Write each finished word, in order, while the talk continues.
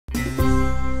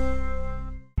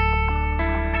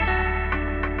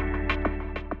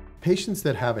Patients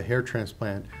that have a hair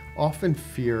transplant often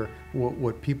fear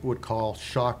what people would call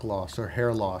shock loss or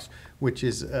hair loss, which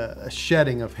is a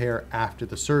shedding of hair after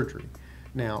the surgery.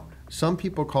 Now, some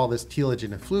people call this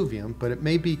telogen effluvium, but it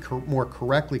may be more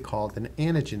correctly called an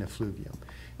antigen effluvium.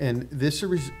 And this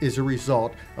is a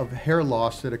result of hair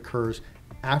loss that occurs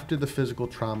after the physical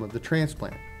trauma of the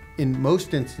transplant. In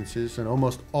most instances, and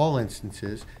almost all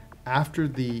instances, after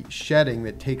the shedding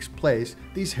that takes place,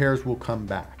 these hairs will come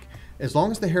back. As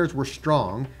long as the hairs were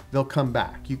strong, they'll come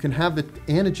back. You can have the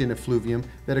antigen effluvium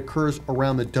that occurs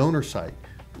around the donor site,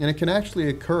 and it can actually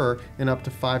occur in up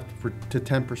to 5 to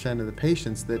 10% of the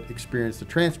patients that experience the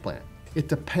transplant. It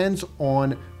depends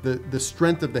on the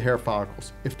strength of the hair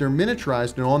follicles. If they're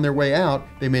miniaturized and on their way out,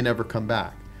 they may never come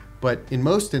back. But in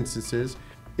most instances,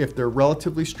 if they're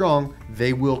relatively strong,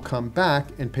 they will come back,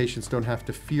 and patients don't have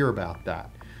to fear about that.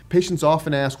 Patients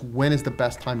often ask, when is the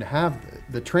best time to have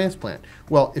the transplant?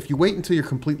 Well, if you wait until you're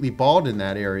completely bald in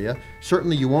that area,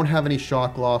 certainly you won't have any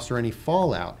shock loss or any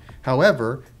fallout.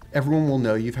 However, everyone will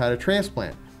know you've had a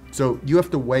transplant. So you have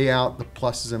to weigh out the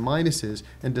pluses and minuses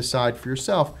and decide for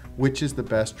yourself which is the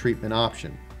best treatment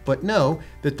option. But know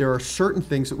that there are certain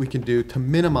things that we can do to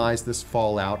minimize this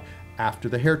fallout after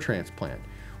the hair transplant.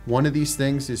 One of these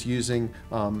things is using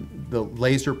the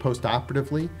laser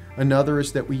postoperatively. Another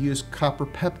is that we use copper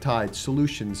peptide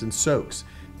solutions and soaks.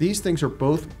 These things are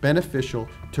both beneficial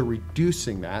to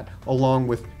reducing that, along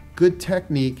with good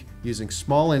technique using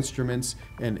small instruments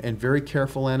and very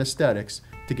careful anesthetics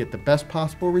to get the best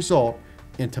possible result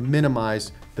and to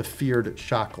minimize the feared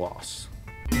shock loss.